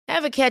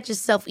Ever catch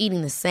yourself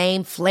eating the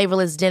same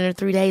flavorless dinner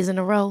 3 days in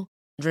a row?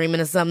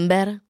 Dreaming of something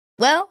better?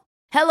 Well,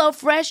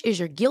 HelloFresh is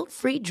your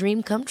guilt-free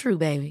dream come true,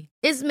 baby.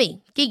 It's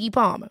me, Keke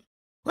Palmer.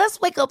 Let's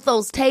wake up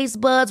those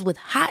taste buds with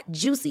hot,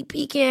 juicy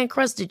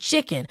pecan-crusted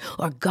chicken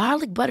or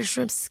garlic butter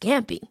shrimp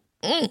scampi.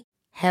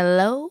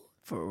 Hello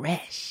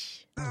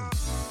Fresh.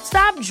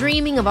 Stop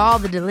dreaming of all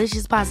the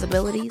delicious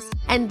possibilities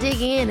and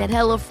dig in at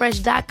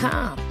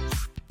HelloFresh.com.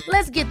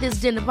 Let's get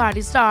this dinner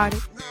party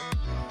started.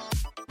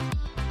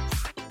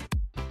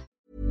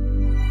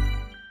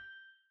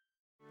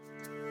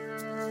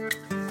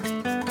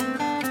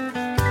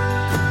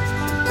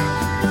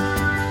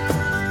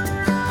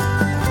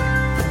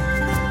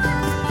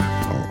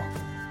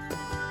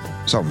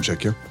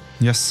 Soundchecken.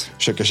 Yes.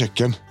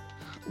 Checka.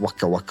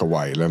 Waka waka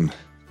wilen.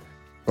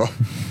 Ja.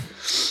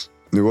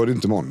 Nu var det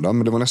inte måndag,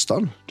 men det var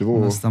nästan. Det var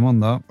nästa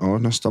måndag. Ja,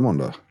 nästa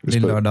måndag.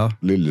 Lillördag.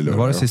 Lillördag. Det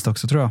var det sist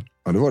också, tror jag.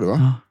 Ja, det var det,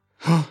 va?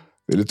 Ja.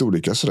 Det är lite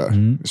olika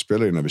sådär. Vi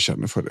spelar in när vi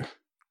känner för det.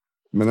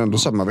 Men ändå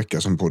samma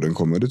vecka som podden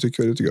kommer, det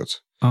tycker jag är lite gött.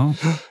 Ja.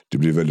 Det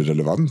blir väldigt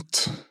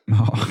relevant.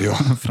 Ja.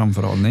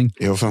 Framförhållning.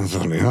 Ja,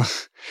 framförhållning, ja.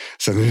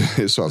 Sen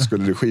är det så att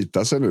skulle det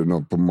skita sig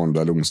nu på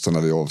måndag eller onsdag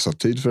när vi har avsatt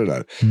tid för det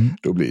där,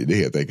 då blir det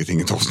helt enkelt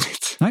inget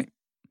avsnitt. Nej.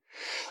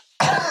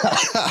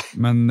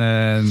 Men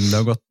det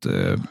har gått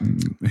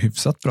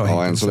hyfsat bra.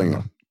 Ja, än så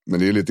länge. Men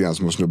det är lite grann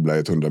som att snubbla i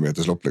ett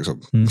 100-meterslopp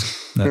liksom.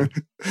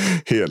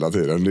 Hela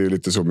tiden. Det är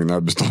lite så min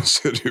arbetsdag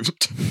ser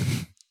ut.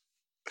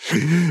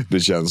 Det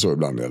känns så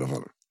ibland i alla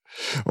fall.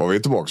 Ja, vi är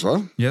tillbaka,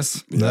 va? Yes,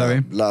 det är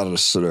vi.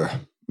 Lars,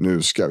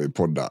 nu ska vi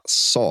podda.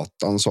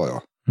 Satan, sa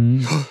jag.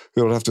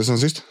 Hur har du haft det sen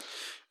sist?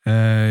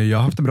 Jag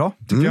har haft det bra,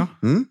 tycker jag.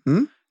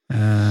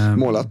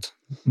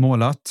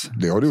 Målat.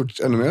 Det har du gjort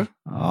ännu mer?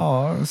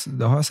 Ja,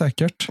 det har jag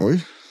säkert.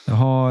 Oj.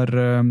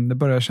 Det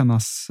börjar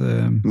kännas...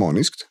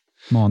 Maniskt?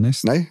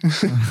 Nej,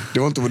 det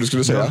var inte vad du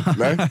skulle säga.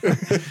 Nej.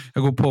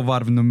 Jag går på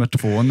varv nummer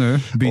 2 nu.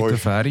 Byter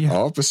färg.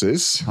 Ja,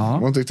 precis. Jag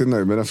var inte riktigt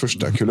nöjd med den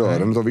första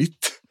kulören av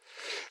vitt.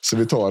 Så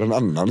vi tar en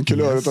annan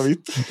kulör av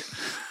vitt.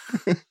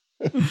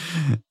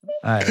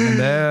 Nej, men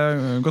det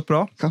har gått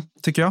bra,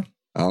 tycker jag.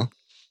 Ja.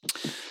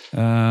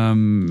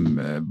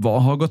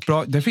 Vad har gått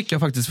bra? Det fick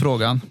jag faktiskt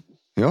frågan.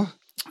 Ja.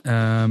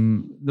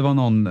 Det var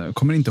någon,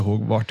 kommer inte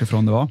ihåg vart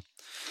ifrån det var.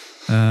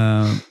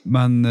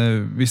 Men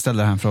vi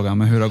ställde den här frågan,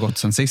 men hur har det gått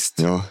sen sist?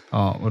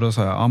 Ja. Och då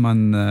sa jag,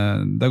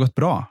 det har gått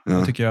bra.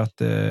 Jag tycker att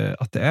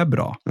det är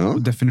bra.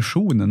 Och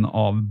definitionen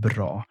av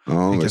bra.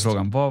 Fick jag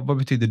frågan, vad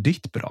betyder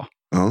ditt bra?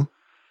 Ja.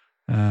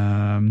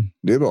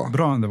 Det är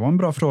bra. Det var en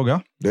bra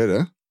fråga. Det är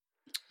det.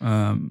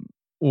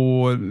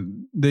 Och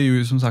det är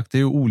ju som sagt, det är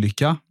ju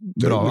olika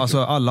bra. Olika.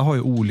 Alltså alla har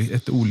ju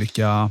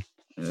olika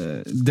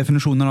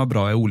definitionen av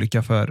bra är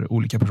olika för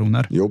olika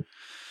personer. Jo.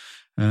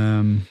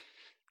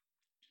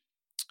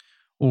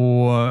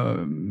 Och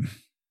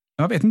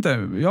jag vet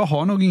inte, jag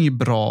har nog inget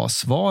bra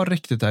svar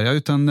riktigt där,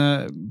 utan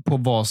på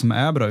vad som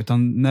är bra,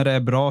 utan när det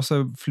är bra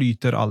så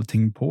flyter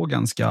allting på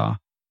ganska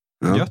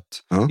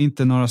gött. Ja.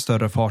 Inte några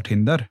större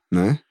farthinder.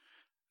 Nej.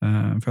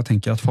 För jag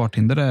tänker att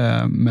farthinder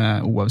är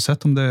med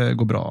oavsett om det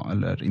går bra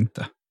eller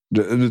inte.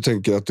 Du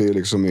tänker att det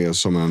liksom är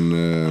som en...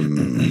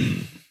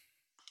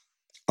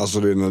 alltså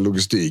det är när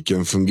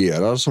logistiken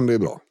fungerar som det är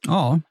bra?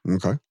 Ja,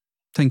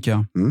 tänker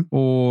jag.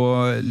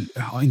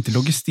 Och inte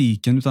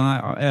logistiken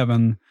utan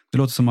även... Det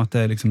låter som att det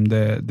är liksom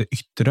det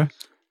yttre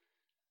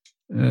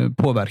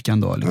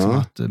påverkan då.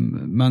 Liksom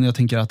men jag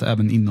tänker att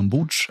även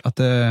inombords att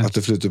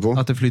det flyter på.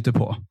 Att det flyter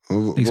på.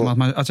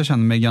 Liksom att jag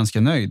känner mig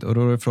ganska nöjd. Och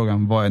då är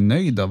frågan, vad är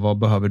nöjd då? Vad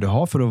behöver du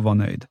ha för att vara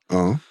nöjd?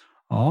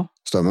 Ja.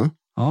 Stämmer.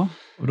 Ja,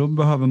 och då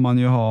behöver man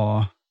ju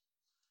ha...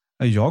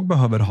 Jag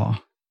behöver ha.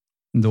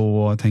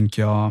 Då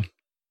tänker jag...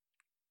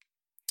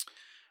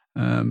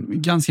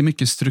 ganska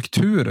mycket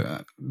struktur.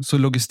 Så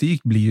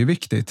logistik blir ju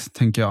viktigt,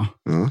 tänker jag.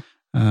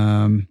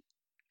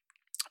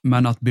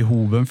 Men att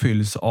behoven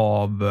fylls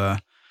av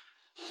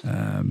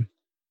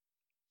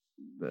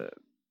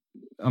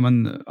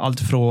allt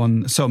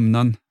från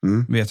sömnen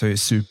vet jag är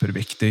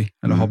superviktig.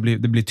 Eller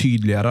det blir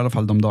tydligare i alla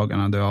fall de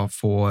dagarna då jag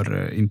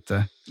får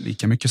inte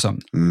lika mycket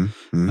sömn.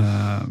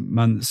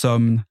 Men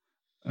sömn,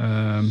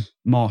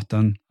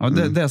 maten,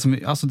 det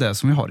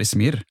som vi har i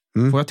SMIR.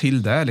 Får jag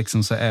till det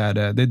liksom, så är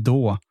det är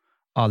då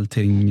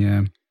allting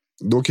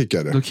då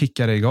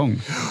kickar det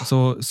igång.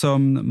 Så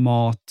sömn,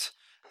 mat,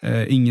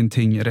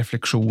 ingenting,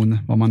 reflektion,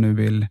 vad man nu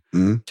vill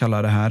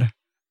kalla det här.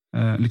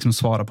 Liksom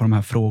svara på de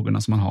här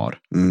frågorna som man har.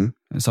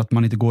 Så att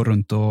man inte går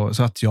runt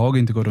så att jag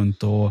inte går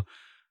runt och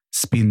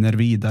spinner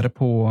vidare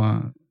på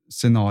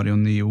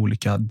scenarion i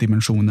olika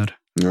dimensioner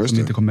som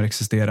inte kommer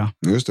existera.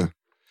 Just det.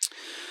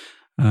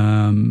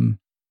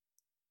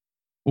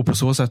 Och på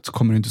så sätt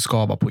kommer det inte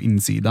skava på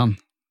insidan.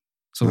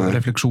 Så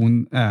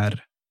reflektion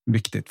är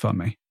viktigt för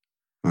mig.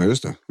 Ja,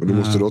 just det. Och du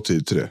måste ha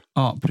tid till det.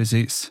 Ja,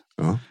 precis.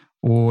 Ja.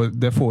 Och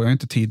det får jag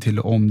inte tid till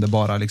om det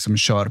bara liksom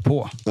kör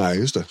på. Nej,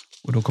 just det.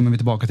 Och då kommer vi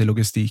tillbaka till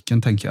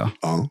logistiken, tänker jag.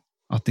 Ja.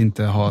 Att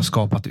inte ha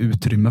skapat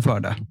utrymme för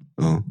det.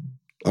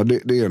 Ja,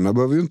 det ena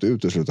behöver ju inte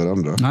utesluta det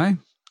andra. Nej.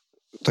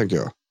 Tänker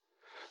jag.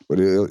 Och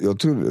jag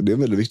tror det är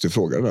en väldigt viktig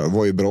fråga där.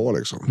 Vad är bra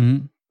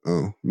liksom?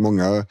 Ja.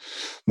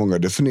 Många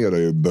definierar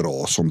ju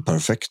bra som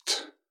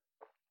perfekt.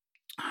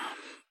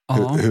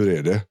 Hur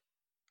är det?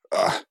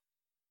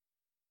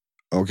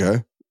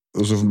 Okej.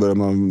 Och så börjar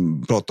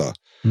man prata.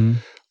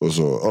 Och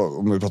så,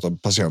 om vi pratar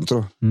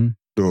patienter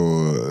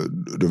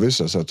då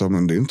visar det sig att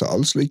men det är inte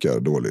alls lika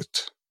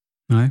dåligt.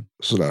 Nej.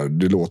 Sådär,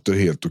 det låter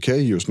helt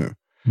okej just nu.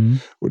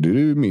 Och det är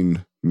ju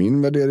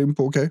min värdering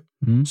på okej.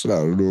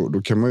 Sådär, och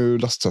då kan man ju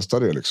lasttesta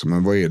det liksom.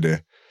 Men vad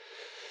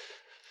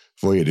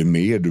är det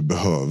mer du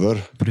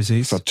behöver?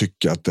 Precis. För att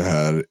tycka att det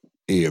här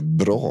är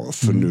bra?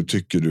 För nu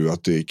tycker du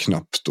att det är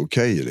knappt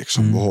okej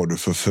liksom. Vad har du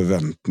för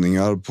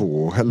förväntningar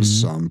på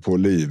hälsan, på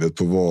livet,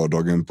 på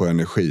vardagen, på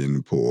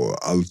energin, på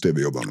allt det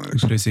vi jobbar med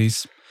liksom.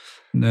 Precis.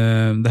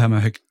 Det här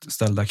med högt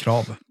ställda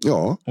krav.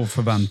 Ja. Och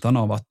förväntan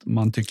av att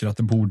man tycker att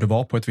det borde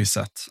vara på ett visst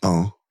sätt.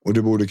 Ja. Och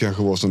det borde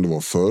kanske vara som det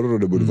var förr. Och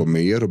det borde vara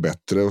mer och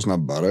bättre och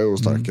snabbare och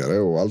starkare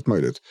och allt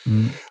möjligt.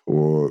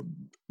 Och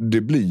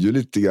det blir ju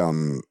lite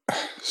grann,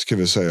 ska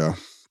vi säga,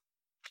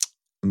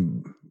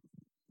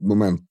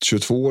 moment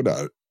 22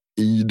 där.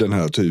 I den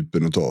här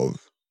typen av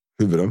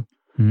huvuden.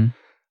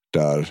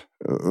 Där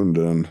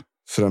under en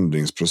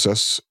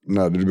förändringsprocess,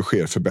 när det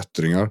sker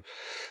förbättringar,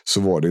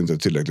 så var det inte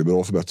tillräckligt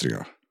bra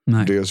förbättringar.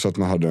 Nej. Dels för att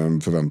man hade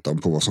en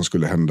förväntan på vad som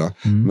skulle hända,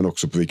 men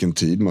också på vilken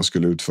tid man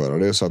skulle utföra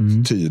det. Så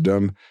att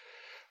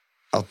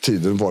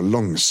tiden var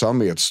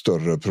långsam är ett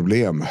större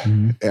problem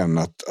än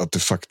att det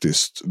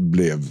faktiskt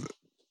blev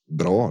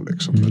bra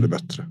liksom, eller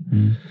bättre.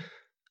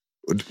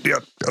 Och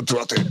jag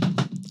tror att det är...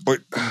 Oj,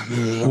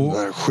 nu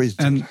ramlar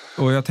skiten.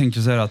 Och jag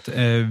tänker så här att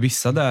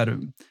vissa där,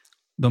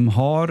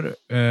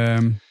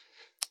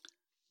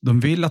 de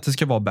vill att det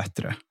ska vara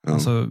bättre.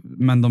 Alltså,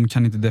 men de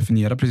kan inte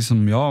definiera, precis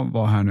som jag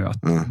var här nu, att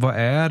vad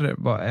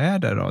är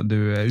det då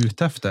du är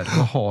ute efter?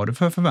 Vad har du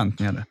för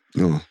förväntningar?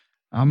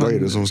 Vad är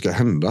det som ska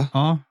hända?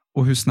 Ja,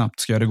 och hur snabbt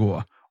ska det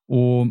gå?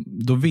 Och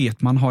då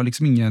vet man har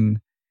liksom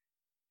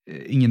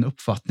ingen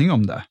uppfattning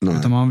om det. Nej.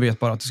 Utan man vet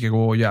bara att det ska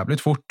gå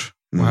jävligt fort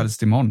och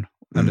helst imorgon.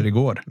 Eller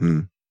igår.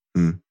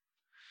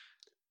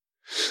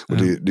 Och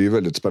det är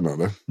väldigt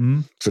spännande.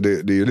 För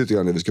det är ju lite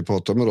grann det vi ska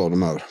prata om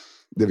idag,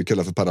 det vi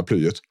kallar för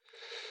paraplyet.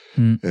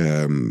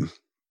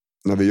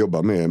 När vi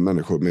jobbar med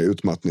människor med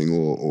utmattning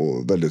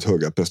och väldigt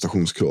höga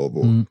prestationskrav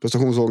och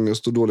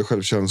prestationsångest och dålig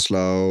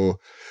självkänsla och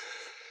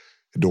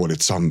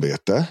dåligt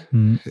samvete.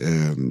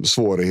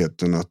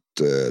 Svårigheten att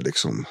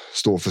liksom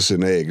stå för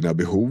sina egna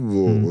behov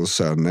och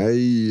säga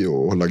nej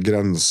och hålla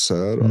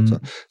gränser.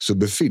 Så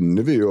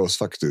befinner vi oss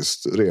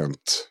faktiskt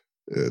rent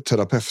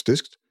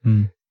terapeutiskt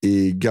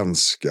i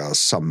ganska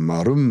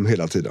samma rum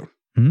hela tiden.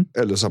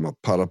 Eller samma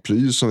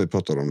paraply som vi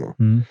pratar om då.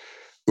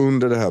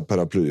 Under det här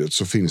paraplyet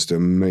så finns det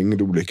en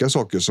mängd olika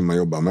saker som man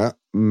jobbar med,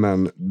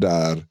 men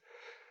där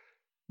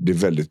det är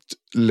väldigt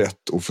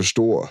lätt att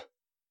förstå.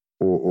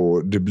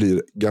 Och det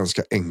blir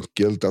ganska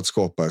enkelt att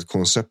skapa ett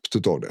koncept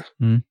utav det.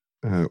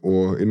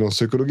 Och inom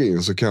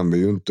psykologin så kan vi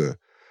ju inte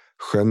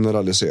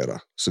generalisera.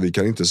 Så vi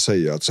kan inte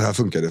säga att så här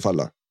funkar det för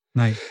alla.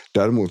 Nej.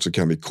 Däremot så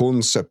kan vi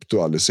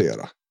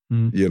konceptualisera.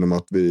 Genom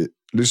att vi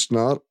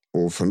lyssnar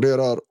och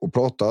funderar och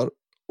pratar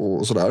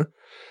och sådär.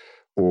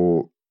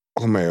 Och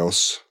har med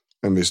oss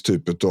en viss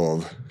typ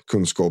av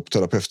kunskap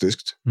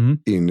terapeutiskt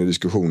in i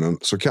diskussionen,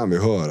 så kan vi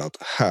höra att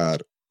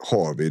här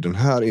har vi den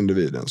här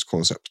individens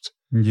koncept.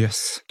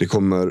 Yes. Det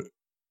kommer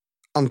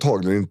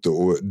antagligen inte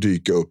att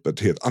dyka upp ett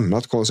helt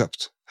annat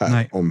koncept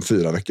här om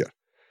 4 veckor.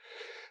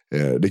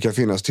 Det kan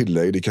finnas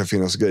tillägg, det kan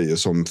finnas grejer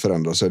som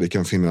förändrar sig, det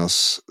kan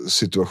finnas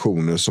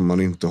situationer som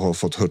man inte har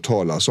fått hört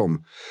talas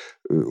om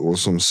och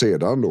som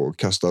sedan då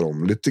kastar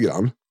om lite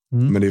grann.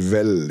 Men det är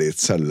väldigt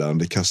sällan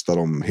det kastar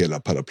om hela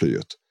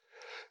paraplyet.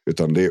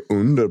 Utan det är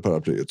under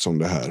paraplyet som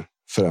det här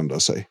förändrar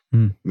sig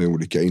med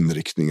olika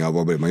inriktningar,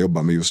 vad man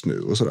jobbar med just nu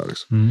och sådär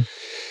liksom.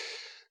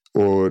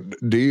 Och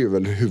det är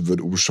väl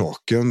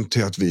huvudorsaken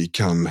till att vi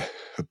kan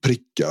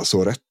pricka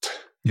så rätt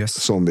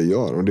som vi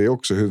gör. Och det är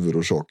också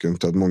huvudorsaken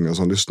till att många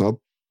som lyssnar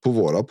på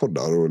våra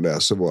poddar och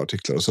läser våra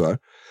artiklar och sådär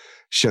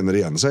känner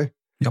igen sig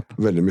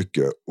väldigt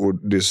mycket.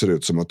 Och det ser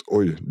ut som att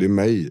oj, det är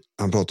mig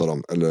han pratar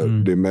om. Eller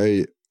det är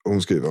mig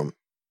hon skriver om.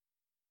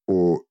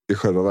 Och i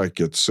själva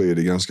verket så är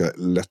det ganska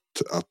lätt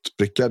att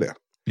pricka det.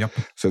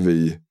 För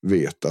vi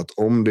vet att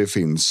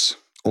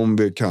om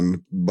vi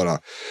kan bara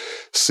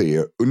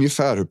se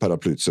ungefär hur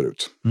paraplyt ser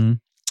ut,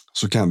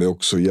 så kan vi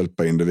också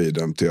hjälpa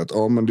individen till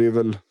att men det är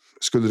väl,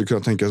 skulle det kunna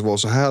tänkas vara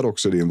så här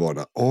också i din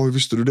vardag? Hur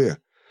visste du det?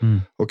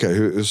 Okej,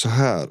 hur så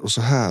här och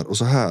så här och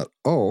så här?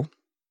 Ja,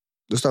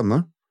 det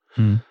stämmer.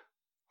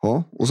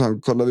 Ja, och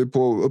sen kollar vi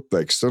på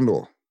uppväxten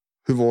då.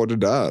 Hur var det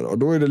där? Och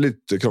då är det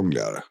lite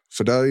krångligare.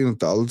 För där är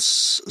inte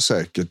alls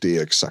säkert det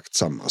är exakt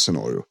samma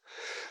scenario.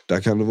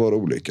 Där kan det vara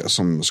olika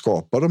som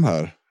skapar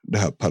det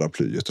här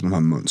paraplyet och de här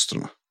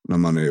mönstren när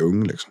man är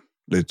ung liksom,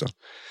 lite.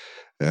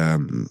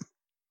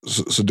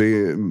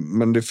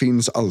 Men det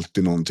finns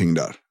alltid någonting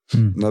där.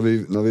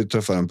 När vi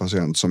träffar en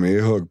patient som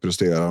är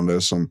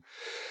högpresterande, som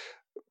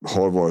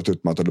har varit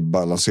utmattad och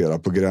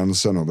balanserat på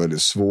gränsen och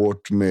väldigt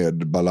svårt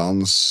med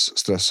balans,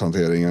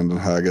 stresshanteringen, de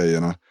här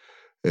grejerna.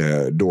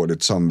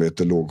 dåligt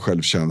samvete, låg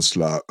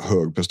självkänsla,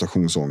 hög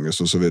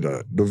prestationsångest och så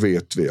vidare. Då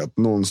vet vi att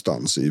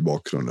någonstans i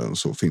bakgrunden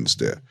så finns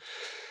det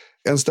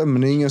en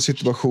stämning, en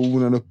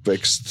situation, en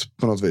uppväxt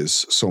på något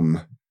vis som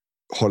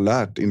har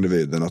lärt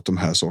individen att de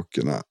här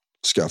sakerna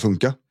ska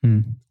funka.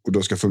 Och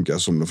de ska funka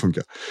som de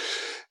funkar.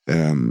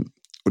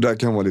 Och där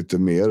kan vara lite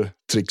mer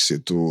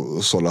trixigt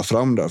att sålla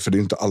fram där. För det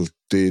är inte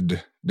alltid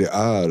det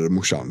är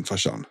morsan,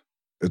 farsan.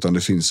 Utan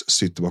det finns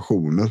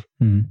situationer.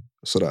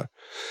 Sådär.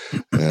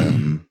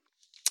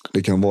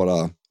 Det kan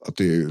vara att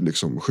det är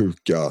liksom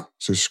sjuka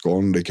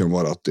syskon. Det kan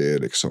vara att det är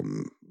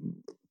liksom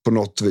på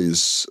något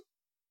vis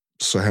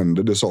så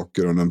händer det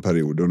saker under en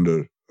period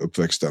under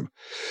uppväxten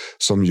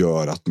som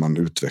gör att man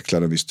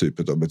utvecklar en viss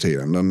typ av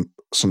beteenden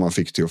som man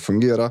fick till att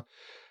fungera.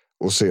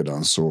 Och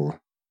sedan så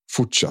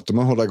fortsatte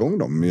man hålla igång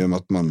dem genom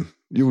att man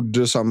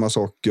gjorde samma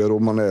saker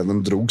och man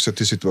även drog sig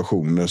till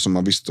situationer som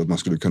man visste att man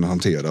skulle kunna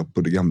hantera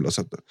på det gamla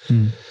sättet.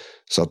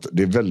 Så att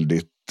det är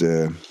väldigt,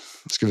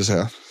 ska vi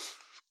säga,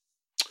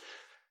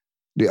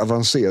 det är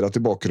avancerat i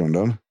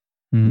bakgrunden.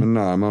 Men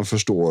när man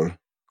förstår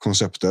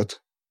konceptet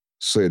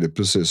så är det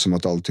precis som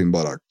att allting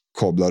bara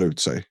kablar ut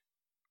sig.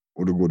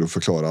 Och då går det att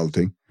förklara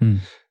allting.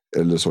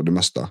 Eller så det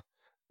mesta.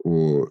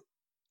 Och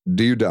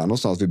det är ju där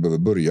någonstans vi behöver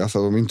börja. För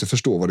om vi inte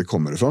förstår var det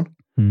kommer ifrån.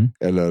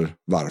 Eller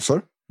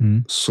varför.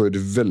 Så är det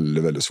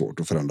väldigt, väldigt svårt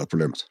att förändra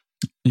problemet.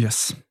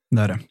 Yes,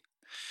 det är det.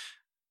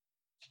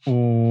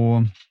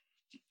 Och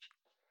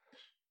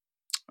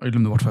jag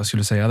glömde bort vad jag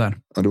skulle säga där.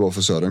 Ja, det var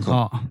för Sören kom.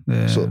 Ja,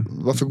 så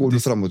varför går du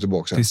fram och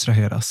tillbaka?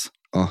 Distraheras.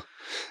 Ja.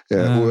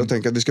 Och jag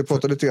tänker att vi ska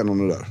prata lite grann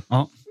om det där.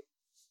 Ja.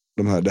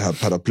 Det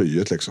här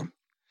paraplyet liksom.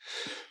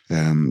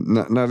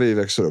 När vi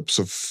växer upp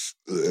så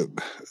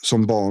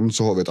som barn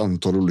så har vi ett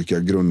antal olika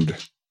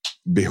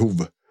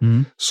grundbehov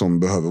som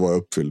behöver vara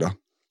uppfyllda.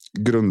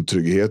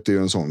 Grundtrygghet är ju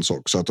en sån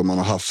sak. Så att om man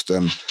har haft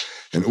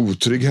en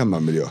otrygg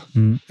hemmamiljö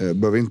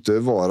behöver inte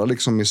vara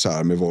liksom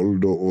misär med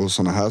våld och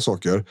såna här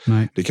saker.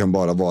 Nej. Det kan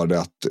bara vara det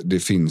att det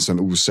finns en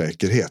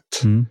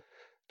osäkerhet.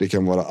 Det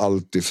kan vara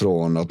allt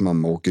ifrån att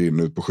mamma åker in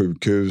ut på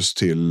sjukhus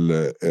till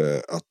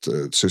att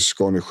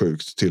syskon är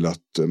sjukt till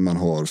att man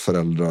har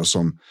föräldrar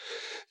som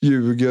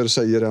ljuger,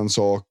 säger en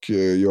sak,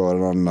 gör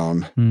en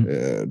annan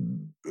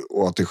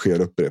och att det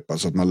sker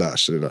upprepat så att man lär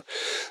sig det där.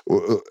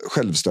 Och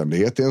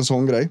självständighet är en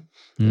sån grej.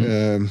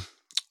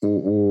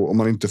 Och om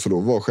man inte får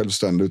lov att vara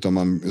självständig utan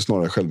man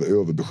snarare själv är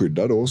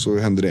överbeskyddad då, så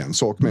händer det en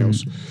sak med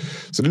oss.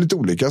 Så det är lite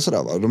olika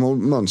sådär va. De här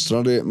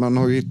mönstren, man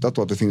har ju hittat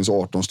då att det finns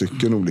 18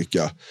 stycken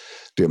olika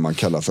det man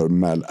kallar för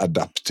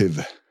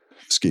maladaptive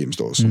schemes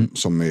då,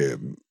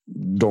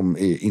 de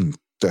är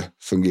inte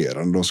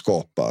fungerande. De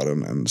skapar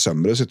en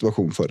sämre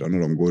situation för den när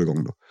de går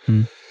igång då.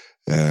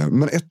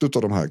 Men ett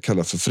av de här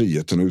kallar för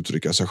friheten att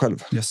uttrycka sig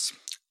själv. Yes.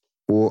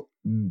 Och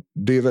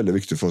det är väldigt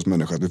viktigt för oss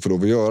människor att vi får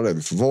lov att göra det.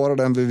 Vi får vara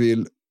den vi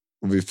vill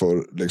och vi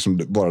får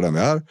liksom vara den vi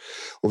är.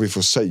 Och vi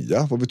får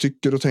säga vad vi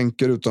tycker och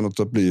tänker utan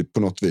att bli på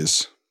något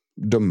vis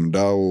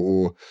dömda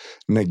och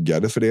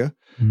neggade för det.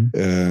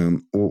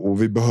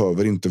 Och vi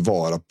behöver inte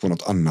vara på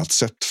något annat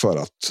sätt för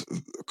att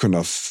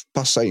kunna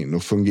passa in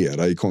och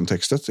fungera i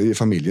kontextet, i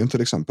familjen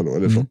till exempel då,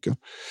 eller flocken.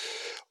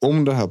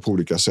 Om det här på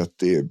olika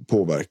sätt är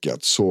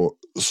påverkat så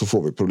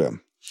får vi problem.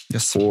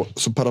 Yes. Och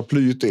så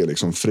paraplyet är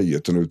liksom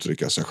friheten att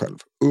uttrycka sig själv.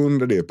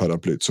 Under det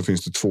paraplyet så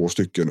finns det 2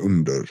 stycken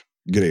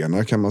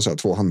undergrenar kan man säga,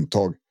 2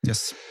 handtag.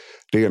 Yes.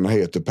 Det ena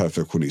heter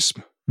perfektionism.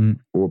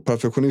 Och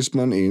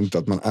perfektionismen är inte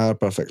att man är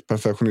perfekt.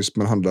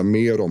 Perfektionismen handlar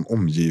mer om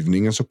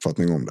omgivningens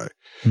uppfattning om dig.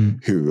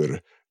 Hur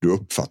du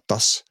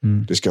uppfattas.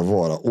 Det ska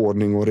vara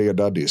ordning och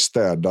reda, det är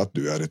städat,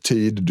 du är i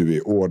tid, du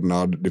är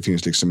ordnad. Det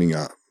finns liksom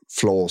inga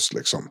flaws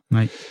liksom.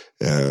 Nej.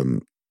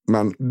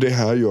 Men det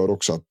här gör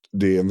också att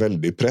det är en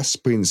väldig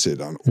press på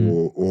insidan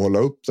och hålla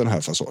upp den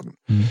här fasaden.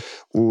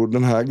 Och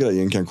den här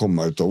grejen kan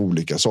komma utav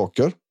olika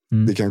saker.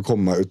 Det kan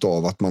komma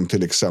utav att man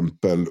till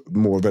exempel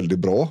mår väldigt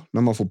bra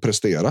när man får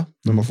prestera,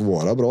 när man får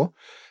vara bra.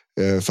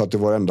 För att det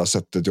var enda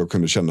sättet jag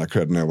kunde känna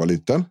cred när jag var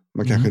liten.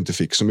 Man kanske inte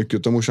fick så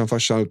mycket av morsan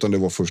farsan utan det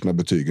var först när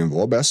betygen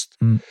var bäst.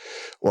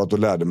 Och att då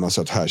lärde man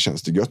sig att här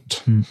känns det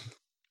gött.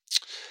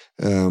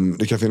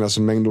 Det kan finnas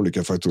en mängd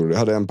olika faktorer. Jag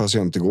hade en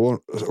patient igår,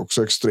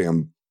 också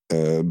extrem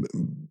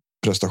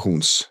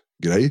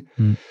prestationsgrej.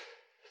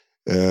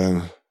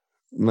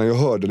 Men jag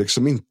hörde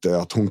liksom inte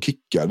att hon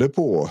kickade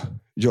på att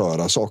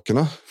göra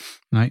sakerna.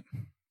 Nej.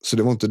 Så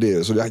det var inte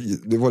det. Så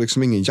det var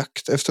liksom ingen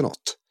jakt efter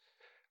något.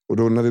 Och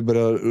då när vi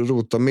börjar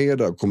rota med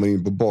där och kommer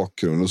in på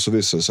bakgrunden så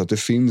visar det sig att det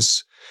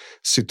finns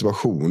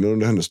situationer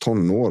under hennes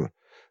tonår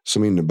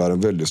som innebär en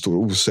väldigt stor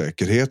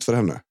osäkerhet för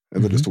henne.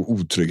 En väldigt stor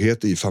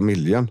otrygghet i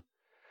familjen.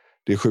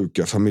 Det är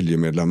sjuka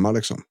familjemedlemmar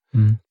liksom.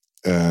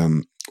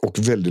 Och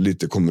väldigt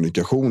lite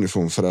kommunikation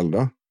ifrån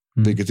föräldrar.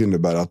 Vilket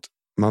innebär att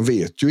man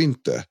vet ju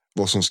inte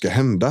vad som ska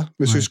hända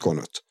med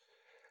syskonet.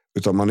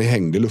 Utan man är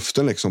hängd i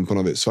luften liksom på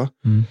något vis va.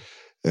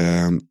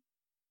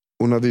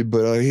 Och när vi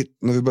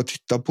börjar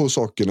titta på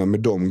sakerna med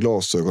de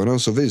glasögonen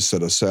så visar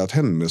det sig att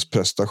hennes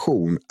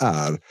prestation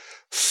är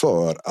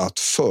för att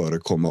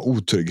förekomma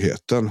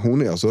otryggheten.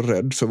 Hon är alltså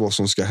rädd för vad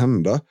som ska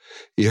hända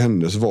i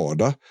hennes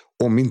vardag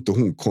om inte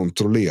hon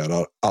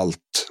kontrollerar allt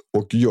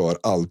och gör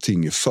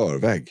allting i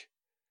förväg.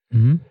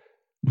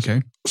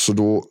 Okay. Så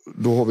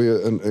då har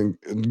vi en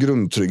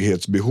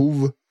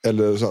grundtrygghetsbehov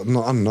eller så,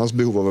 någon annans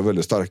behov av att vara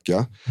väldigt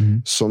starka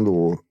som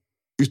då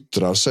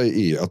yttrar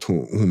sig i att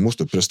hon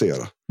måste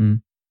prestera.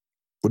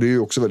 Och det är ju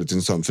också väldigt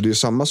intressant, för det är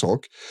samma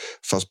sak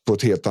fast på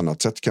ett helt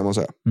annat sätt kan man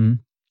säga.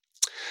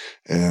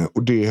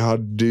 Och det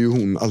hade ju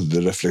hon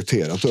aldrig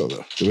reflekterat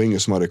över. Det var ingen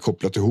som hade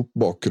kopplat ihop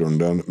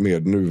bakgrunden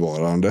med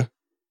nuvarande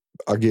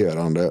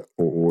agerande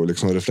och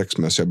liksom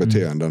reflexmässiga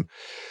beteenden.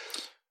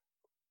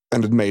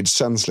 And it made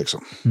sense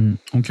liksom.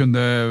 Hon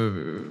kunde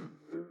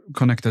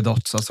connecta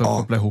dots, alltså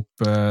koppla ihop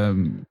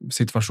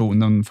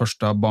den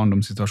första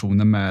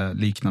barndomssituationen med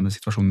liknande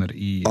situationer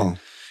i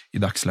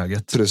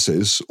dagsläget.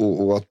 Precis,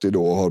 och att det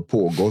då har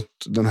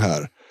pågått den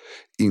här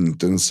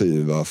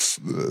intensiva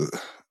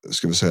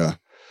ska vi säga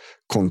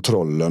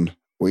kontrollen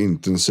och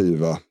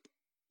intensiva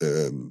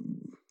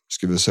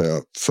ska vi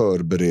säga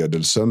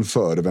förberedelsen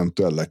för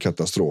eventuella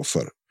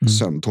katastrofer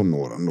sen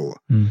tonåren då.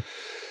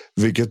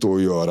 Vilket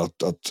då gör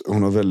att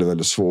hon har väldigt,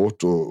 väldigt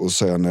svårt att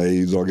säga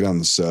nej, dra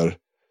gränser.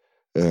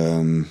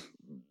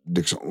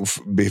 Liksom,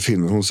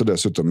 befinner hon sig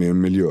dessutom i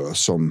en miljö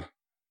som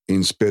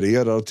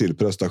inspirerar till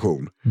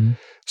prestation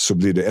så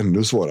blir det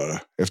ännu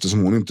svårare eftersom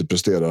hon inte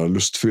presterar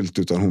lustfyllt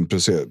utan hon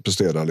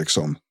presterar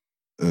liksom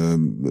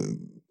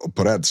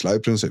på rädsla i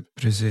princip.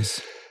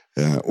 Precis.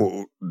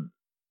 Och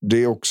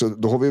det är också,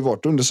 då har vi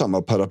varit under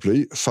samma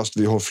paraply fast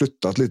vi har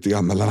flyttat lite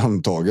grann mellan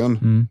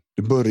handtagen.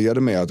 Det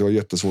började med att det var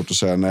jättesvårt att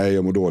säga nej,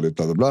 jag mår dåligt,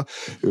 bla bla bla.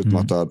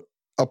 Utmattad,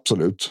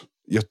 absolut,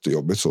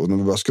 jättejobbigt så. När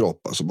vi börjar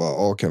skrapa så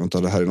bara, okej,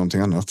 vänta, det här är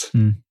någonting annat.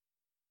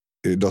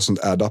 It doesn't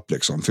add up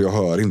liksom, för jag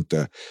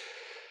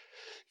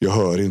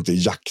hör inte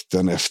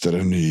jakten efter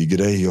en ny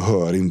grej. Jag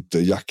hör inte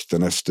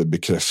jakten efter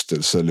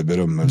bekräftelse eller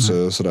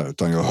berömmelse sådär,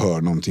 utan jag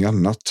hör någonting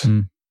annat.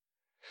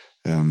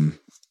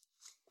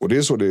 Och det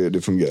är så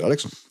det fungerar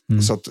liksom.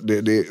 Så att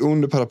det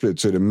under paraplyt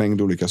så är det en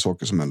mängd olika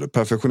saker som händer.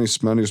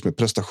 Perfektionismen just med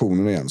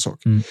prestationen är en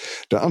sak.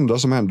 Det andra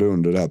som händer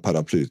under det här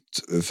paraplyt,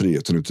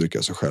 friheten att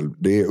uttrycka sig själv,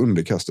 det är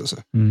underkastelse.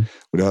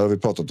 Och det här har vi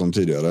pratat om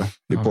tidigare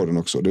i podden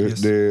också.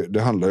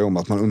 Det handlar ju om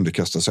att man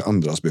underkastar sig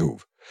andras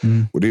behov.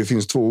 Och det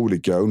finns två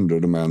olika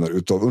underdomäner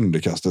utav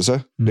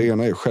underkastelse. Det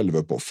ena är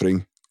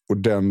självuppoffring och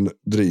den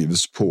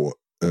drivs på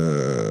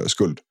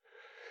skuld.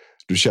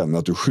 Du känner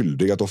att du är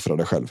skyldig att offra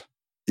dig själv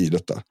i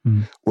detta.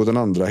 Och den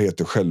andra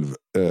heter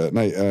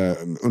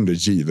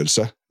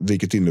undergivelse,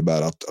 vilket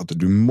innebär att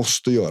du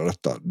måste göra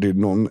detta. Det är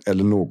någon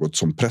eller något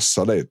som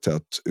pressar dig till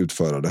att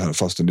utföra det här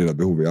fastän dina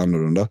behov är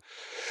annorlunda.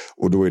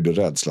 Och då är det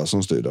rädsla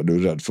som styr dig. Du är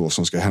rädd för vad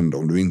som ska hända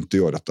om du inte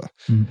gör detta.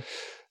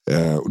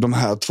 Och de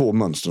här två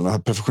mönstren, den här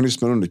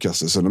perfektionismen och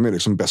underkastelsen, de är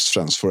liksom best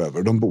friends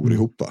forever. De bor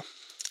ihop.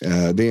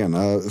 Det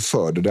ena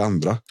föder det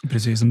andra.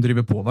 Precis, som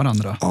driver på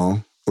varandra. Ja,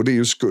 och det är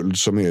ju skuld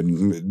som är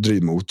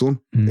drivmotorn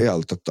i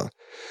allt detta.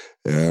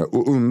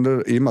 Och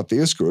i och med att det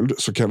är skuld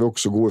så kan vi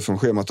också gå ifrån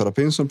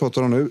schematerapin som vi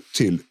pratar om nu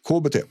till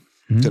KBT,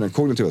 till den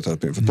kognitiva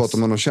terapin. För pratar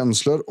man om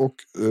känslor och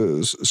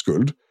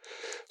skuld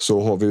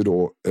så har vi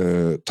då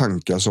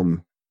tankar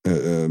som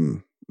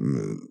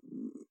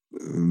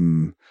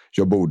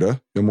jag borde,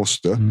 jag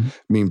måste.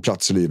 Min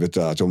plats i livet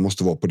är att jag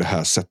måste vara på det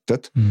här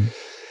sättet.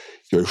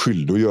 Jag är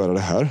skyldig att göra det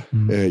här.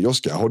 Jag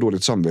ska ha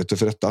dåligt samvete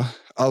för detta.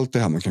 Allt det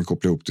här man kan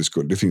koppla ihop till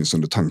skuld, det finns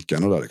under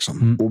tankarna där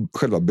liksom. Och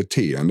själva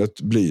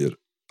beteendet blir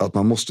att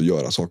man måste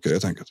göra saker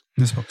helt enkelt.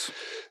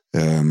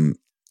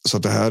 Så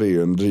att det här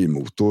är en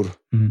drivmotor.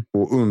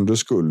 Och under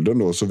skulden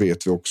då så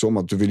vet vi också om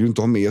att du vill ju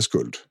inte ha mer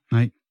skuld.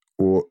 Nej.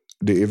 Och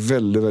det är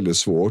väldigt, väldigt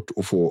svårt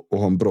att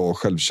ha en bra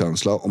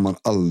självkänsla om man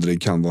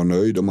aldrig kan vara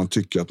nöjd. Om man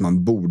tycker att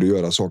man borde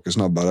göra saker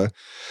snabbare.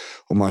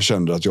 Om man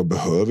känner att jag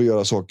behöver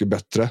göra saker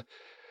bättre.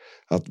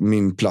 Att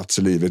min plats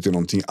i livet är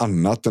någonting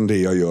annat än det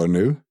jag gör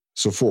nu.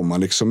 Så får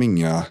man liksom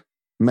inga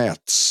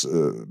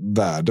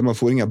mätsvärden. Man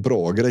får inga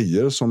bra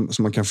grejer som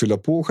man kan fylla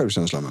på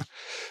självkänslan med.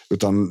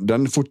 Utan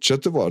den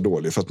fortsätter vara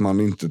dålig för att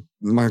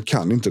man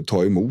kan inte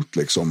ta emot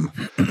liksom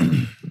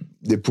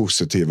det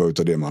positiva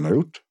utav det man har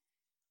gjort.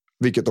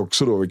 Vilket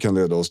också då kan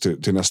leda oss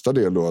till nästa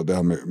del då, det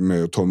här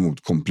med att ta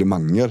emot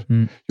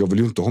komplimanger. Jag vill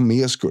ju inte ha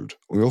mer skuld.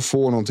 Om jag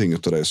får någonting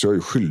utav det så jag är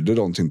ju skyldig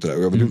någonting till det.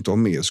 Och jag vill ju inte ha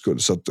mer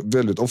skuld. Så att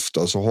väldigt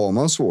ofta så har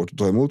man svårt att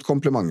ta emot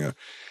komplimanger.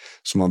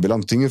 Så man vill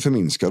antingen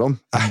förminska dem.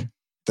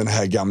 Den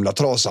här gamla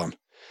trasan.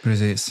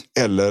 Precis.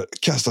 Eller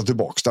kasta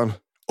tillbaka den.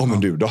 Men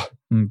du då?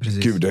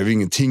 Precis. Gud, det är ju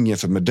ingenting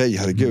jämfört med dig,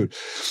 herregud.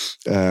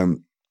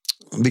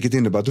 Vilket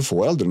innebär att du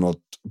får aldrig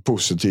något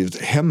positivt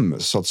hem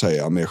så att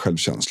säga med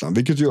självkänslan.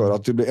 Vilket gör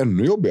att det blir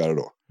ännu jobbigare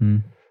då.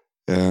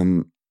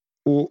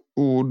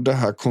 Och det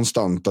här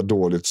konstanta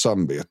dåligt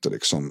samvete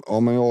liksom. Ja,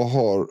 men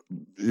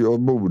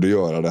jag borde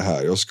göra det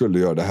här. Jag skulle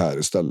göra det här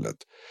istället.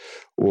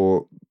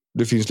 Och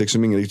det finns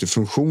liksom ingen riktig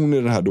funktion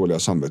i det här dåliga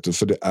samvetet.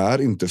 För det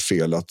är inte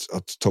fel att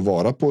ta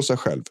vara på sig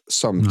själv.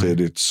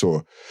 Samtidigt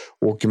så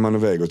åker man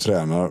iväg och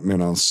tränar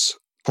medan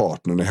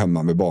partnern är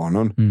hemma med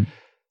barnen.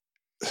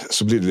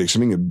 Så blir det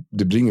liksom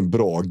det blir ingen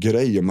bra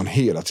grej om man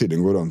hela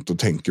tiden går runt och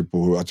tänker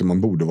på att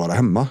man borde vara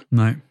hemma.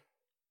 Nej.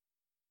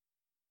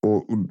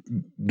 Och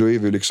då är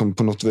vi liksom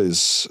på något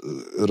vis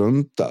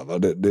runt där. Va?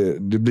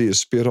 Det blir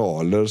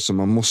spiraler som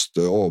man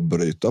måste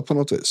avbryta på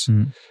något vis.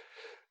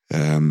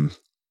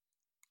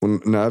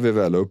 Och när vi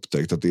väl har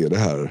upptäckt att det är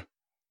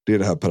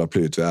det här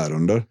paraplyet vi är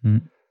under,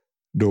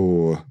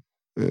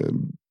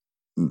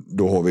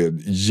 då har vi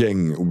ett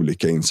gäng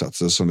olika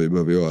insatser som vi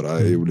behöver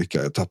göra i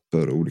olika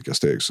etapper och olika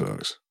steg. Sådär.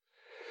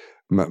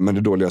 Men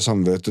det dåliga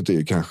samvetet är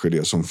ju kanske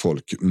det som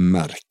folk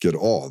märker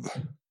av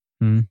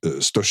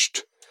störst.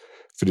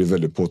 För det är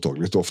väldigt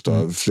påtagligt,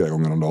 ofta flera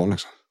gånger om dagen.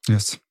 Liksom.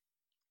 Yes.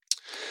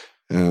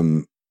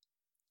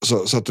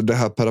 Så att det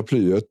här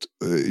paraplyet,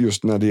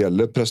 just när det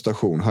gäller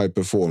prestation, high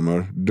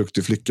performer,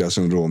 duktig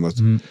flicka-syndromet,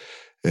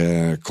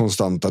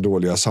 konstanta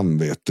dåliga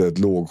samvetet,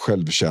 låg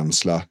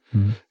självkänsla,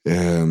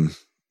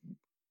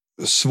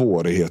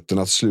 svårigheten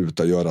att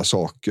sluta göra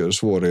saker,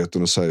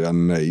 svårigheten att säga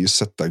nej,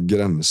 sätta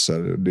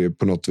gränser. Det är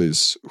på något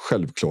vis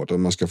självklart att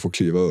man ska få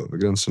kliva över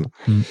gränserna.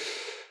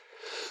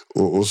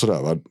 Och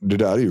sådär, va? Det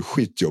där är ju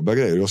skitjobbiga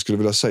grejer. Jag skulle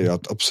vilja säga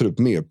att absolut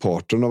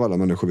merparten av alla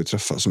människor vi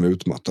träffar som är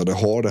utmattade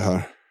har det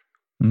här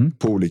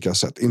på olika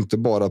sätt. Inte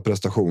bara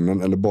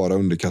prestationen eller bara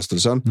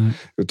underkastelsen,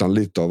 utan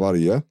lite av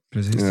varje.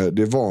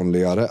 Det är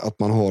vanligare att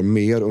man har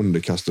mer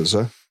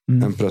underkastelse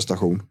än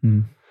prestation.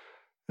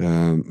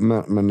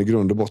 Men i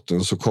grund och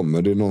botten så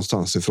kommer det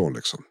någonstans ifrån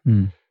liksom.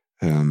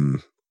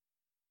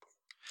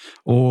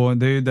 Och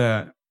det är ju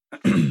det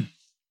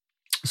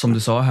som du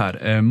sa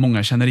här,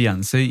 många känner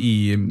igen sig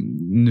i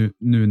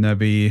nu när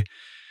vi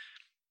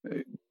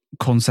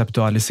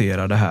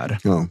konceptualiserar det här.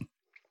 Ja.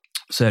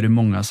 Så är det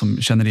många som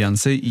känner igen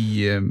sig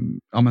i,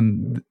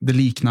 det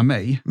liknar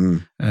mig.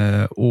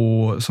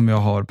 Och som jag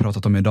har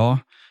pratat om idag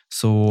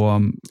så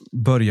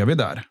börjar vi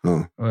där.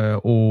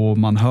 Och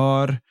man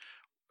hör,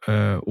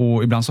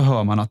 och ibland så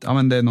hör man att det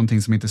är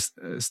någonting som inte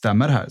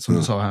stämmer här. Som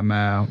du sa här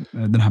med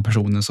den här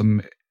personen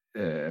som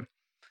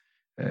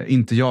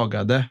inte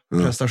jagade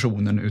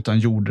prestationen utan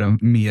gjorde den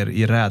mer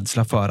i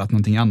rädsla för att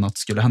någonting annat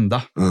skulle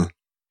hända.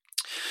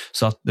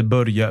 Så att det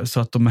börjar, så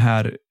att de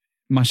här,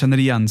 man känner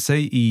igen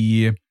sig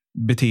i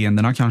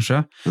beteendena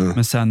kanske,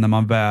 men sen när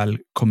man väl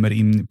kommer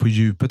in på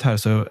djupet här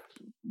så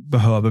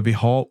behöver vi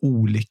ha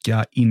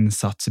olika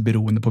insatser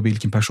beroende på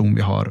vilken person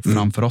vi har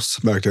framför oss.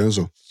 Verkligen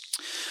så.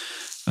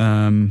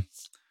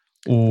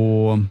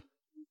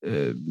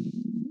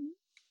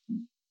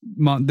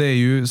 Det är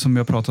ju som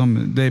jag pratat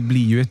om, det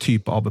blir ju ett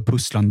typ av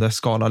pusslande.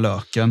 Skala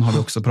löken har vi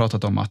också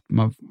pratat om, att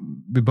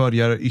vi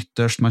börjar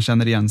ytterst, man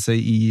känner igen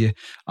sig i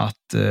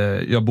att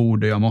jag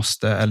borde, jag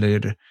måste,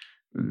 eller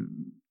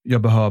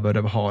jag behöver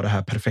ha det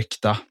här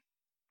perfekta,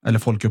 eller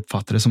folk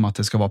uppfattar det som att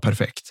det ska vara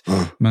perfekt,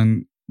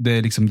 men det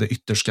är liksom det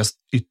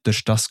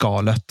yttersta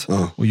skalet,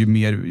 och ju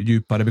mer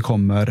djupare vi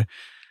kommer,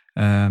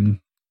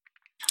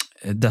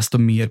 desto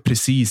mer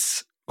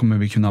precis kommer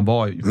vi kunna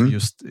vara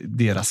just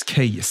deras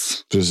case.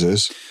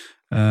 Precis.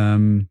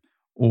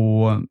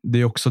 Och det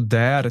är också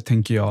där,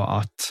 tänker jag,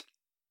 att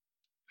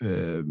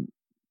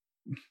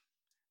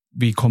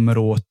vi kommer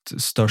åt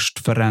störst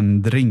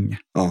förändring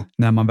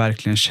när man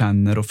verkligen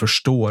känner och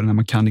förstår, när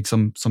man kan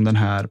liksom, som den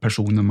här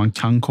personen, man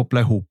kan koppla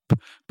ihop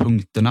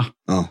punkterna.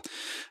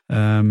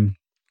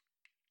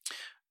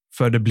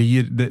 För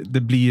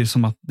det blir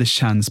som att det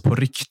känns på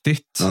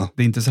riktigt.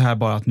 Det är inte så här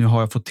bara att nu har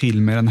jag fått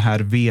till mig den här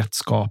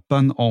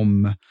vetskapen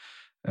om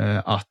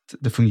att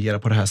det fungerar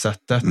på det här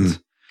sättet.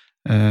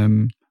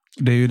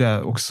 Det är ju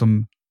det också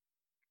som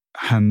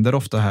händer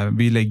ofta här.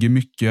 Vi lägger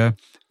mycket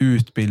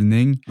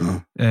utbildning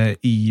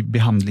i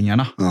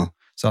behandlingarna.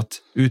 Så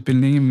att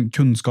utbildning,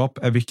 kunskap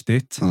är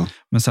viktigt.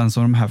 Men sen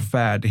så de här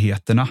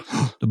färdigheterna,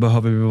 då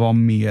behöver vi vara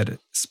mer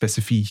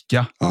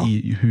specifika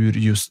i hur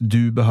just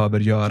du behöver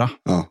göra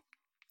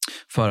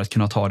för att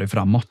kunna ta dig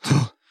framåt.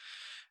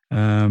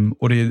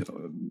 Och det är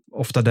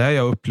ofta där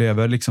jag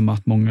upplever liksom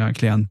att många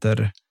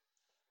klienter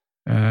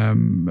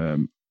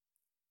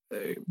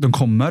de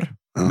kommer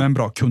med en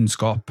bra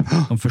kunskap.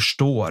 De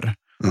förstår.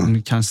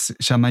 De kan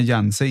känna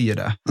igen sig i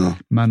det.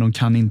 Men de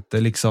kan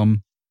inte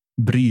liksom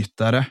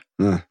bryta det.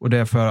 Och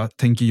därför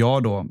tänker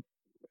jag då,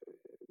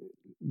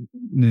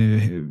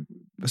 nu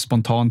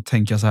spontant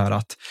tänker jag så här,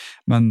 att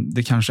men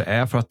det kanske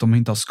är för att de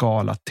inte har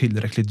skalat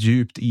tillräckligt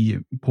djupt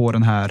på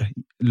den här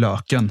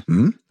löken.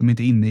 De är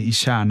inte inne i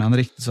kärnan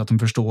riktigt så att de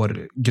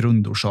förstår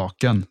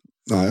grundorsaken.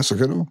 Nej, så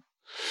kan det vara.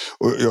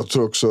 Och jag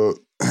tror också...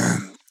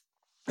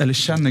 Eller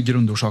känner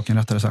grundorsaken,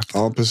 rättare sagt.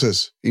 Ja,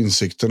 precis.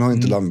 Insikten har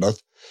inte landat.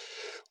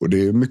 Och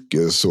det är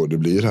mycket så det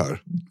blir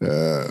här.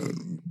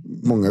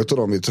 Många av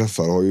dem vi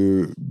träffar har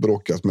ju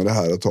bråkat med det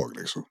här ett tag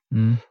liksom.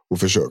 Och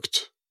försökt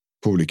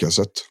på olika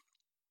sätt.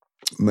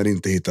 Men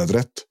inte hittat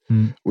rätt.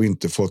 Och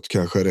inte fått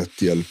kanske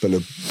rätt hjälp.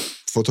 Eller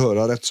fått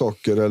höra rätt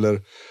saker.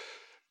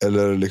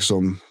 Eller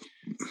liksom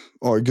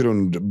i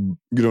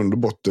grund och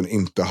botten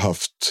inte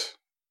haft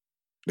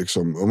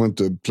liksom, om man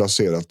inte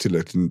placerat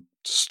tillräckligt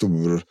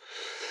stor,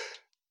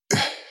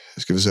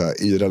 ska vi säga,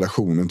 i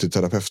relationen till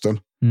terapeuten.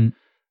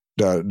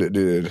 Där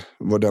det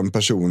vad den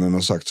personen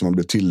har sagt som man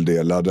blir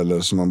tilldelad eller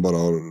som man bara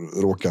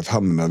har råkat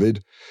hamna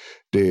vid.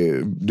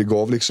 Det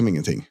gav liksom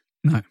ingenting.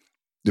 Nej.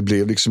 det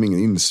blev liksom ingen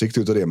insikt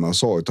utav det man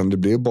sa, utan det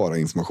blev bara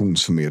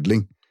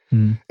informationsförmedling.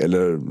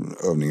 Eller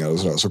övningar och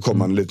sådär. Så kom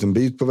man en liten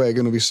bit på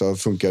vägen och vissa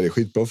funkar det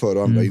skitbra för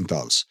och andra inte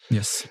alls.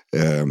 Yes.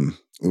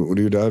 Och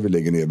det är ju där vi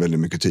lägger ner väldigt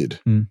mycket tid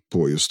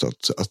på just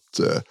att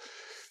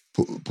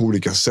på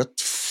olika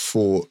sätt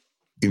få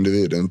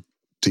individen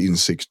till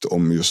insikt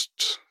om just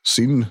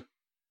sin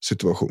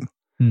situation.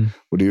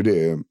 Och det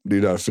är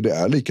ju därför det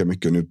är lika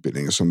mycket en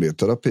utbildning som det är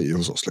terapi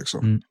hos oss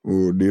liksom.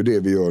 Och det är ju det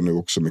vi gör nu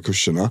också med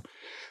kurserna.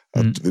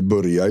 Att vi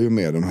börjar ju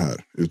med den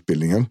här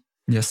utbildningen.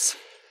 Yes.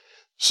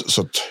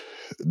 Så att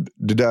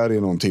det där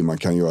är någonting man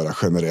kan göra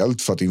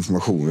generellt för att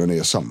informationen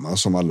är samma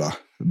som alla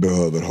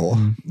behöver ha.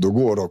 Då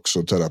går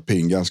också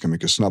terapin ganska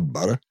mycket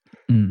snabbare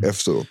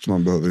efteråt.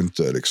 Man behöver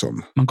inte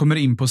liksom... Man kommer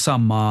in på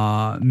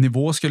samma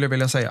nivå skulle jag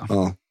vilja säga.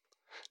 Ja.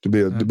 Det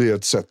blir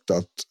ett sätt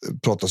att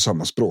prata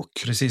samma språk.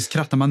 Precis,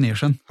 kratta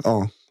manegen.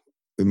 Ja,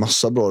 det är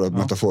massa bra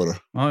metaforer.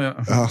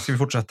 Ja. Ska vi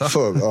fortsätta?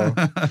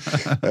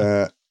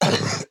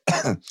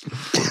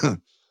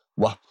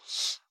 Wow.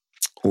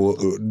 Och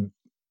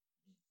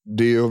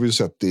det har vi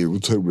sett, det är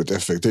otroligt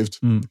effektivt.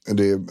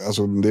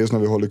 Dels när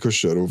vi håller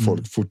kurser och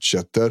folk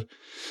fortsätter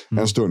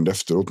en stund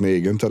efteråt med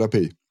egen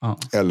terapi.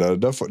 Eller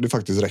där det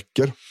faktiskt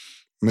räcker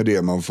med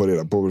det man får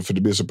reda på. För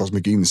det blir så pass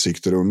mycket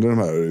insikter under de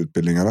här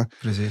utbildningarna.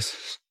 Precis.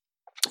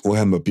 Och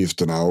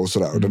hemuppgifterna och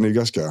sådär. Och den är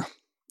ganska,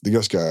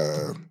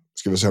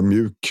 ska vi säga,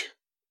 mjuk.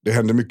 Det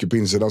händer mycket på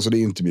insidan så det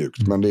är inte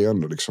mjukt. Men det är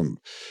ändå liksom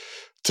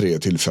 3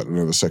 tillfällen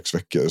över 6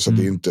 veckor. Så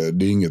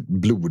det är inget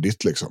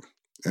blodigt liksom.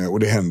 Och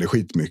det händer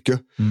skitmycket.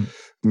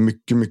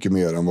 Mycket, mycket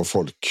mer än vad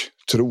folk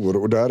tror.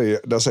 Och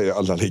där säger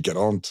alla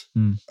likadant.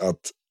 Att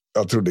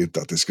jag trodde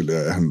inte att det skulle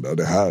hända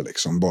det här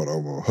liksom. Bara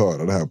av att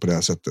höra det här på det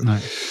här sättet.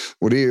 Nej.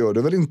 Och det gör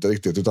det väl inte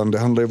riktigt. Utan det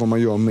handlar ju om vad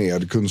man gör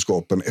med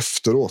kunskapen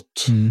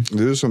efteråt.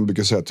 Det är ju som jag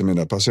brukar säga till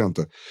mina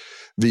patienter.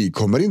 Vi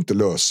kommer inte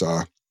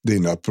lösa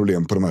dina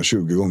problem på de här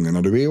 20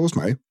 gångerna du är hos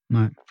mig.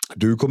 Nej.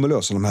 Du kommer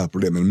lösa de här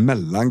problemen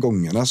mellan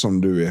gångerna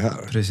som du är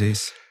här.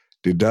 Precis.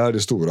 Det är där det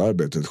stora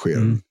arbetet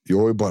sker.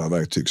 Jag är bara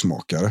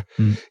verktygsmakare.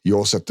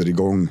 Jag sätter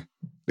igång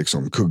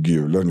liksom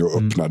kugghjulen.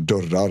 Jag öppnar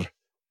dörrar.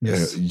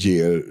 Yes.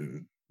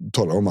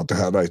 Talar om att det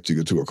här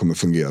verktyget tror jag kommer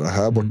fungera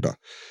här borta.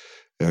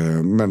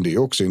 Men det är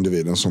också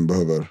individen som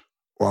behöver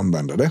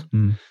använda det.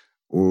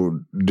 Och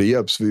det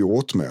hjälps vi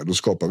åt med. Då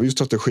skapar vi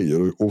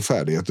strategier och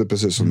färdigheter,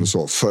 precis som du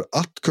sa, för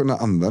att kunna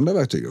använda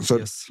verktygen.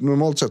 För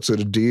normalt sett så är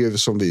det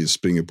som vi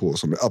springer på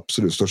som det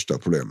absolut största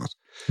problemet.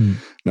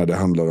 När det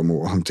handlar om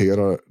att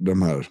hantera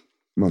de här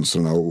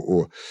mönstren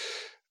och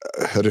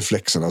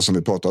reflexerna som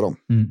vi pratar om.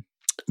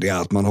 Det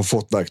är att man har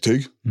fått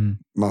verktyg.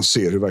 Man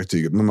ser hur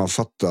verktyget, men man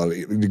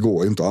fattar, det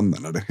går inte att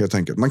använda det helt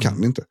enkelt. Man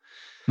kan inte.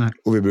 Nej.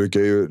 Och vi brukar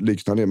ju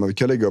likna det, men vi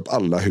kan lägga upp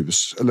alla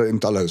hus, eller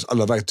inte alla hus,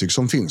 alla verktyg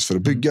som finns för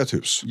att bygga ett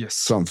hus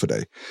framför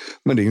dig.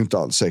 Men det är ju inte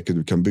alls säkert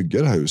du kan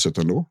bygga det här huset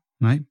ändå.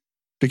 Nej.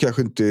 Du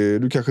kanske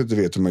inte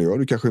vet hur man gör,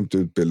 du kanske inte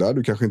är utbildad,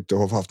 du kanske inte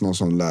har haft någon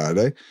som lär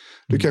dig.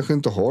 Du kanske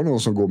inte har någon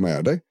som går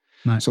med dig.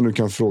 Nej. Som du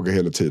kan fråga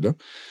hela tiden.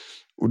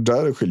 Och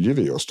där skiljer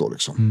vi oss då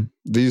liksom.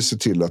 Vi ser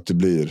till att det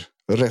blir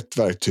rätt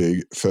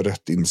verktyg för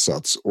rätt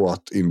insats och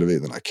att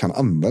individerna kan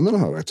använda de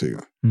här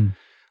verktygen.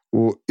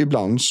 Och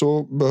ibland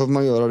så behöver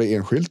man göra det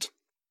enskilt.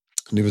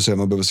 Det vill säga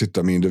man behöver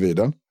sitta med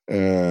individen.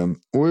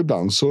 Och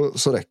ibland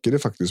så räcker det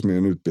faktiskt med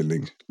en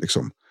utbildning.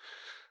 Liksom.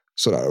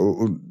 Sådär.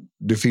 Och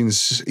det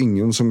finns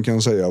ingen som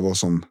kan säga vad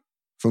som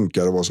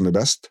funkar och vad som är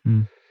bäst.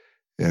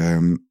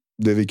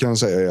 Det vi kan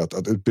säga är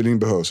att utbildning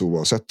behövs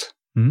oavsett.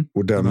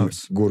 Och den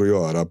går att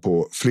göra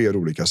på fler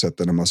olika sätt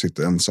än när man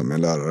sitter ensam med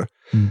en lärare.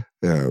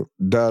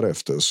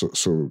 Därefter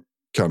så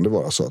kan det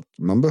vara så att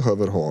man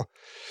behöver ha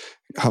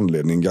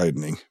handledning,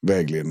 guidning,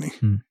 vägledning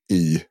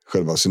i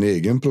själva sin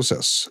egen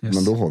process.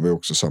 Men då har vi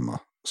också samma.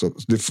 Så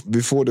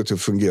vi får det till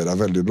att fungera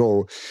väldigt bra.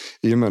 Och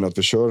i och med att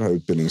vi kör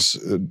här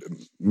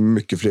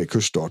mycket fler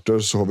kursstarter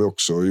så har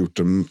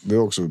vi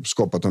också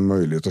skapat en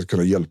möjlighet att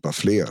kunna hjälpa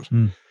fler.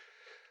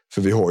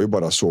 För vi har ju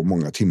bara så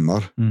många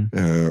timmar.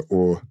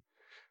 Och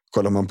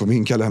kollar man på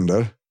min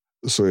kalender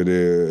så är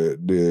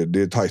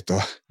det är tajta.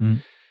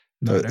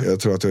 Jag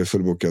tror att jag är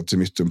fullbokat till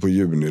mitten på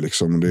juni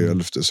liksom. Det är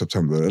 11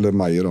 september eller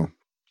maj då.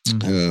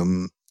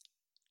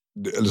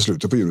 Eller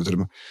slutet på juni till och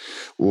med.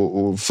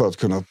 Och för att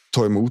kunna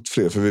ta emot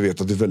fler, för vi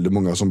vet att det är väldigt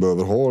många som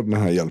behöver ha den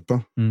här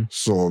hjälpen.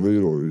 Så har vi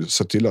då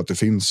sett till att det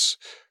finns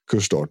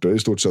kursstarter i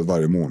stort sett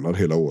varje månad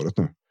hela året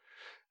nu.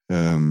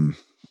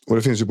 Och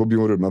det finns ju på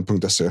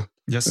bjornrudman.se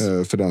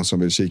för den som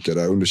vill kika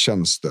där under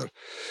tjänster.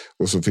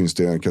 Och så finns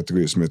det en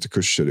kategori som heter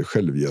kurser i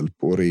självhjälp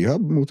och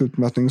rehab mot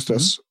utmattning och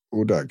stress.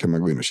 Och där kan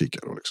man gå in och kika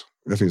då liksom.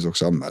 Det finns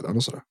också anmälan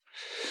och sådär.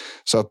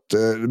 Så att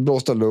bra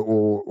ställe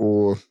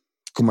att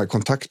komma i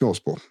kontakt med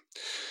oss på.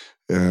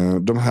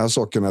 De här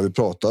sakerna vi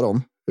pratar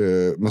om,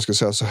 man ska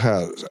säga så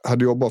här,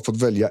 hade jag bara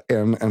fått välja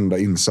en enda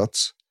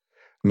insats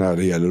när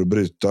det gäller att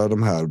bryta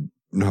de här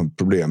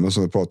problemen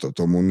som vi pratat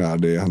om och när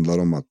det handlar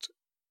om att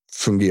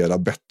fungera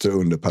bättre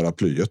under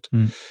paraplyet.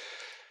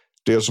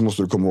 Dels så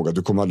måste du komma ihåg att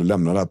du kommer aldrig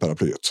lämna det här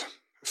paraplyet.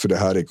 För det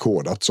här är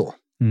kodat så.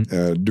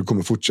 Du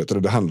kommer fortsätta det.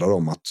 Det handlar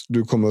om att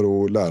du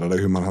kommer att lära dig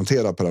hur man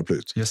hanterar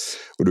paraplyt. Yes.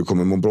 Och du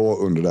kommer må bra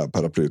under det här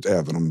paraplyt,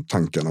 även om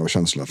tankarna och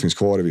känslorna finns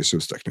kvar i viss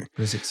utsträckning.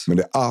 Precis. Men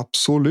det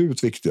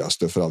absolut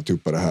viktigaste för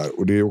alltihopa det här,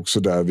 och det är också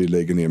där vi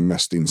lägger ner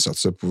mest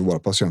insatser på våra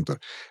patienter,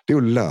 det är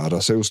att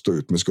lära sig att stå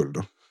ut med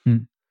skulden.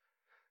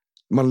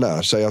 Man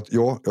lär sig att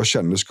jag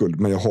känner skuld,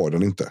 men jag har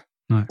den inte.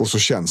 Nej. Och så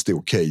känns det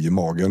okej i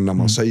magen när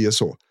man säger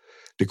så.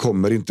 Det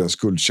kommer inte en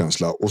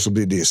skuldkänsla och så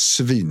blir det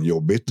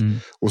svinjobbigt.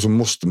 Och så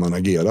måste man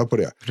agera på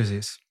det.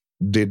 Precis.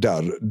 Det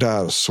är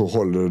där så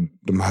håller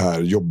de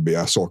här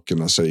jobbiga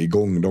sakerna sig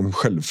igång. De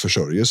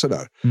självförsörjer sig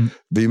där.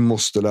 Vi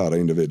måste lära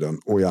individen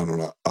och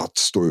hjärnorna att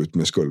stå ut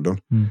med skulden.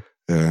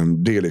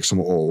 Det är liksom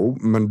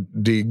men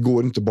det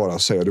går inte bara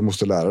att säga du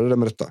måste lära dig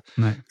med detta.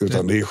 Nej,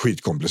 utan det är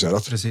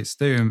skitkomplicerat. Precis,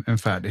 det är ju en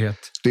färdighet.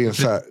 Det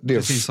är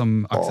precis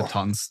som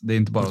acceptans. Det är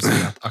inte bara att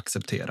säga att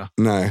acceptera.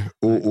 Nej,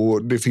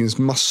 och det finns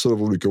massor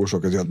av olika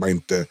orsaker till att man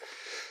inte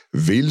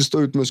vill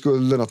stå ut med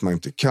skulden, att man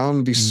inte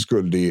kan. Viss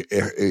skuld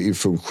är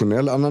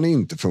funktionell, annan är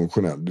inte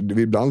funktionell.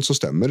 Ibland så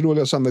stämmer det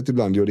dåliga samvetet,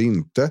 ibland gör det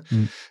inte.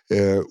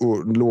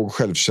 Och låg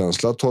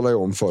självkänsla talar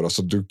jag om för oss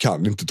att du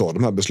kan inte ta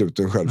de här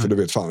besluten själv. Nej. För du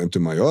vet fan inte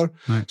hur man gör.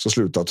 Nej. Så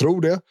sluta tro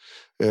det.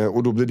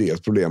 Och då blir det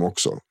ett problem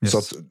också. Yes. Så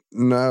att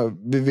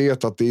när vi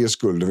vet att det är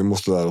skulden vi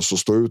måste lära oss att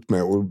stå ut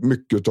med, och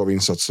mycket av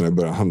insatserna i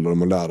början handlar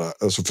om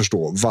att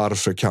förstå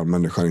varför kan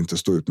människan inte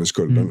stå ut med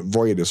skulden?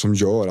 Vad är det som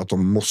gör att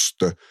de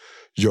måste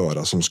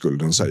göra som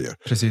skulden säger?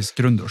 Precis,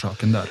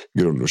 grundorsaken där.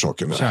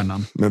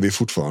 Kärnan. Men vi är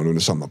fortfarande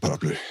under samma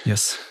paraply.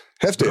 Yes.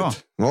 Häftigt. Bra.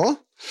 Ja.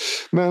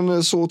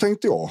 Men så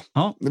tänkte jag.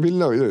 Ja. Det vill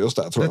nöja just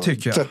där, tror jag.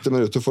 Tycker jag. 30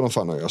 minuter får de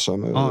fan nöja sig.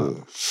 Ja.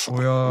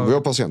 Vi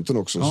har patienten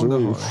också, så det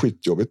är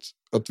skitjobbigt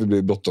att vi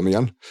blir bråttom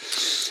igen.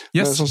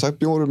 Yes. Men som sagt,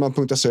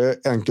 bjornrudman.se,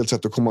 enkelt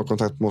sätt att komma i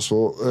kontakt med oss.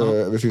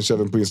 Vi finns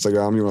även på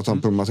Instagram,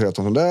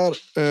 Jonathan.Matretan där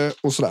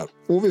och sådär.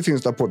 Och vi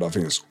finns där poddar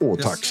finns. Och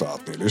tack för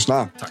att ni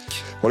lyssnar.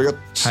 Tack. Ha det gött.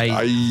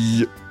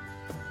 Hej.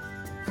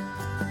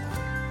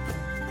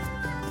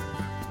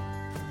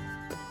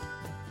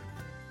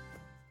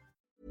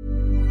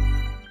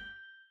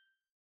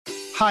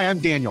 Hi, I'm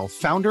Daniel,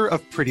 founder of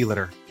Pretty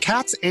Litter.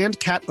 Cats and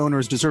cat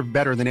owners deserve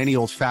better than any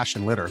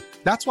old-fashioned litter.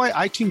 That's why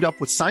I teamed up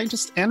with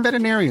scientists and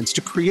veterinarians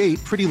to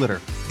create Pretty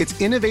Litter. Its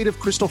innovative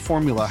crystal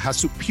formula has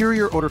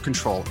superior odor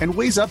control and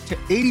weighs up to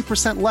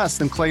 80% less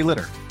than clay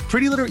litter.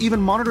 Pretty Litter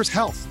even monitors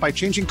health by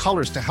changing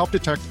colors to help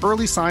detect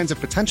early signs of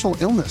potential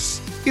illness.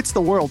 It's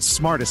the world's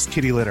smartest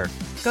kitty litter.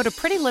 Go to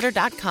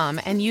prettylitter.com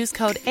and use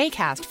code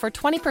ACAST for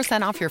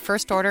 20% off your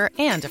first order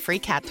and a free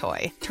cat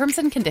toy. Terms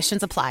and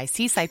conditions apply.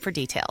 See site for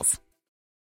details.